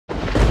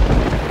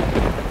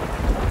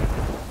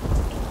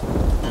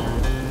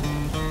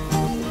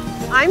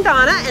I'm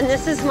Donna, and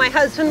this is my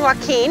husband,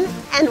 Joaquin,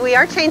 and we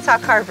are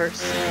chainsaw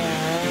carvers.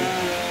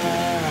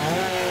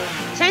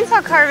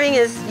 Chainsaw carving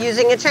is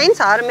using a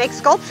chainsaw to make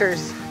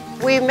sculptures.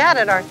 We met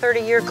at our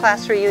 30-year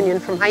class reunion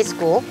from high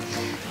school,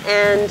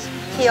 and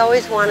he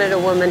always wanted a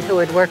woman who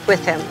would work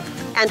with him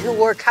and who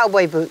wore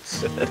cowboy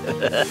boots.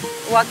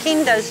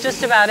 Joaquin does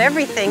just about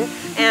everything,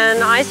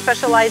 and I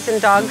specialize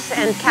in dogs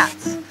and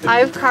cats.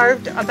 I've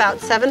carved about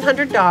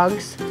 700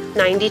 dogs,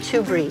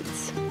 92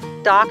 breeds.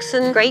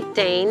 Dachshund, Great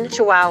Dane,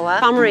 Chihuahua,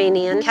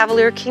 Pomeranian,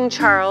 Cavalier King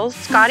Charles,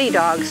 Scotty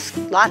dogs,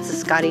 lots of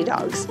Scotty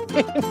dogs.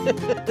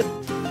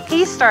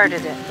 He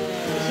started it.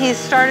 He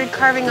started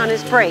carving on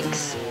his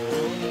breaks.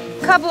 A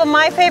couple of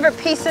my favorite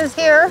pieces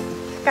here.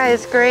 This guy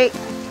is great.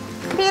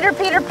 Peter,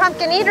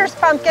 Pumpkin Eater's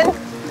pumpkin.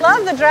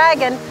 Love the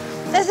dragon.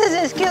 This is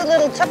his cute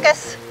little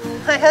tuchus.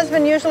 My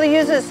husband usually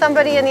uses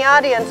somebody in the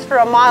audience for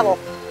a model.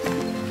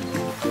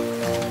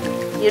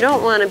 You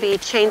don't want to be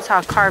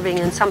chainsaw carving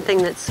in something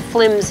that's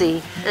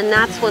flimsy, and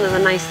that's one of the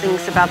nice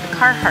things about the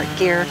Carhartt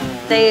gear.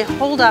 They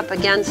hold up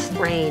against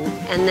rain,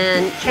 and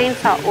then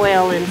chainsaw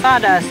oil and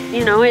sawdust,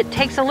 you know, it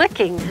takes a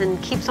licking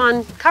and keeps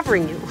on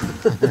covering you.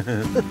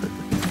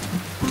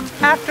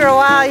 After a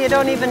while, you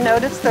don't even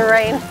notice the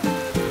rain.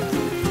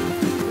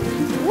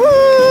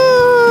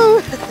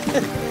 Woo!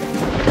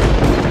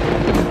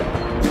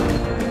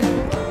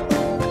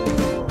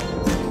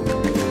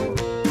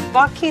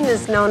 Joaquin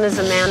is known as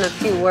a man of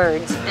few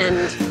words, and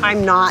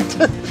I'm not.